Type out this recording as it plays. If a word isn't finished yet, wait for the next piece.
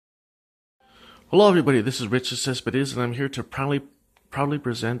Hello everybody, this is Rich Cespedes and I'm here to proudly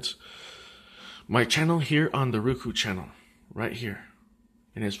present my channel here on the Roku channel, right here.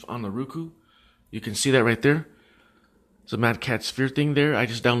 And it's on the Roku. You can see that right there. It's a Mad Cat Sphere thing there. I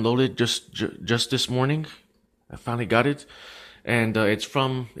just downloaded just this morning. I finally got it. And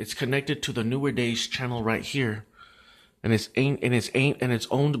it's connected to the Newer Days channel right here. And it's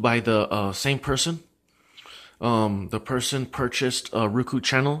owned by the same person. The person purchased a Roku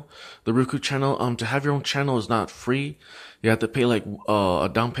channel. The Roku channel, to have your own channel is not free. You have to pay like a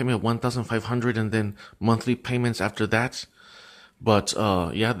down payment of $1,500 and then monthly payments after that. But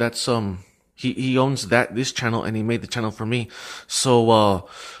yeah, that's he owns this channel and he made the channel for me. So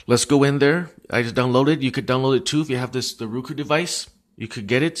let's go in there. I just downloaded. You could download it too if you have the Roku device. You could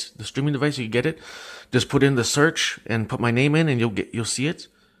get it, the streaming device. You could get it. Just put in the search and put my name in, and you'll see it.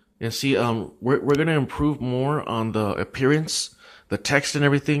 And see, we're gonna improve more on the appearance, the text and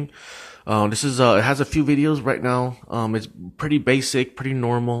everything. This is it has a few videos right now. It's pretty basic, pretty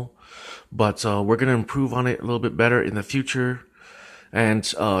normal, but we're gonna improve on it a little bit better in the future. And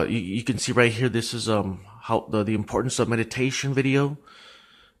you can see right here, this is how the importance of meditation video.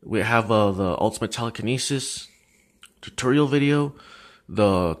 We have the ultimate telekinesis tutorial video,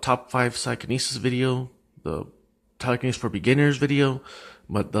 the top 5 psychokinesis video, the telekinesis for beginners video,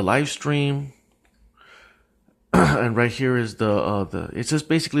 but the live stream, and right here is it's just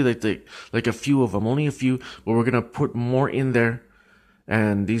basically like a few of them, only a few, but we're gonna put more in there.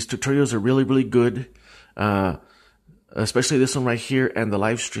 And these tutorials are really good, especially this one right here, and the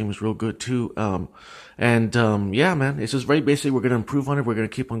live stream is real good too. Yeah, man, it's just very basic. We're gonna improve on it. We're gonna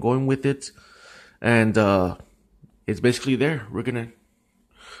keep on going with it, and it's basically there. We're gonna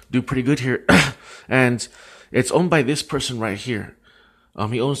do pretty good here. And it's owned by this person right here.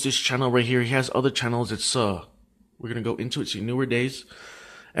 He owns this channel right here. He has other channels. It's we're gonna go into it. See, Newer Days,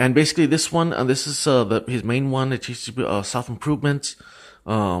 and basically this one, this is his main one. It teaches self-improvement,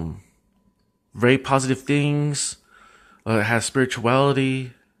 very positive things. It has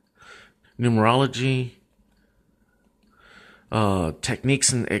spirituality, numerology,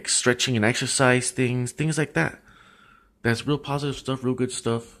 techniques and stretching and exercise things like that. That's real positive stuff, real good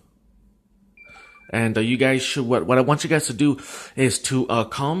stuff. And you guys should, what I want you guys to do is to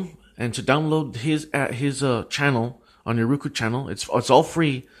come and to download his channel on your Roku channel. It's all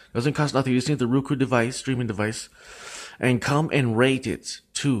free. Doesn't cost nothing. You just need the Roku device, streaming device, and come and rate it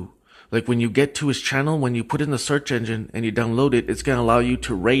too. Like when you get to his channel, when you put in the search engine and you download it, it's gonna allow you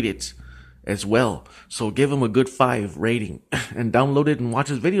to rate it as well. So give him a good 5 rating and download it and watch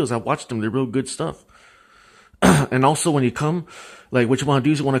his videos. I watched them. They're real good stuff. And also when you come, like what you want to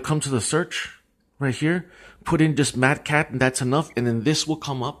do is you want to come to the search right here, put in just Mad Cat, and that's enough. And then this will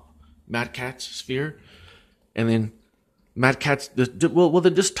come up, Mad Cat Sphere, and then Mad Cat's. Well,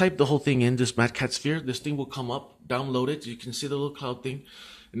 then just type the whole thing in, just Mad Cat Sphere. This thing will come up. Download it. You can see the little cloud thing,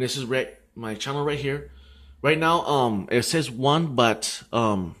 and this is my channel right here. Right now, it says 1, but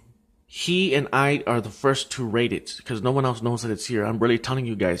he and I are the first to rate it because no one else knows that it's here. I'm really telling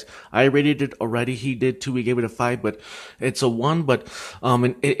you guys. I rated it already. He did too. We gave it a 5, but it's a 1. But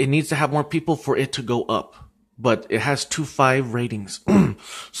and it needs to have more people for it to go up. But it has 2 5 ratings.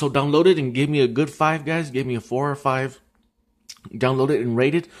 So download it and give me a good 5, guys. Give me a 4 or 5. Download it and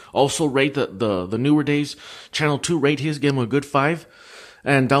rate it. Also rate the Newer Days channel too. Rate his. Give him a good 5.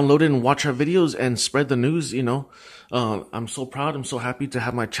 And download it and watch our videos and spread the news, you know. I'm so proud. I'm so happy to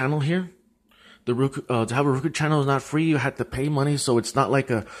have my channel here. The Roku, to have a Roku channel is not free. You have to pay money, so it's not like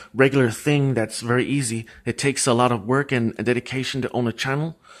a regular thing that's very easy. It takes a lot of work and dedication to own a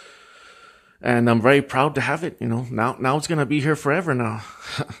channel. And I'm very proud to have it, you know. Now it's gonna be here forever now.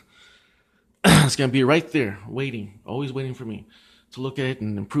 It's gonna be right there, waiting, always waiting for me to look at it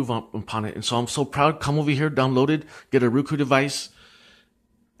and improve upon it. And so I'm so proud. Come over here, download it, get a Roku device,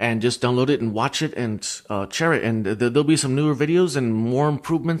 and just download it and watch it and share it. And there'll be some newer videos and more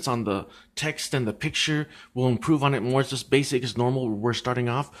improvements on the text and the picture. We'll improve on it more. It's just basic. It's normal. We're starting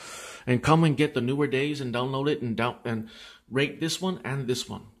off. And come and get the Newer Days and download it and rate this one and this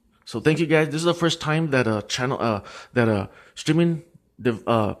one. So thank you guys. This is the first time that a channel, that a streaming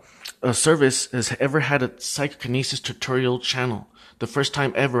service has ever had a psychokinesis tutorial channel. The first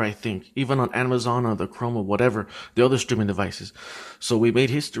time ever, I think, even on Amazon or the Chrome or whatever, the other streaming devices. So we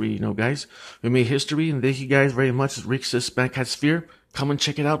made history, you know, guys. We made history, and thank you guys very much. It's Rick says Mad Cat Sphere. Come and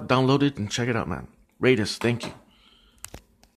check it out, download it, and check it out, man. Rate us. Thank you.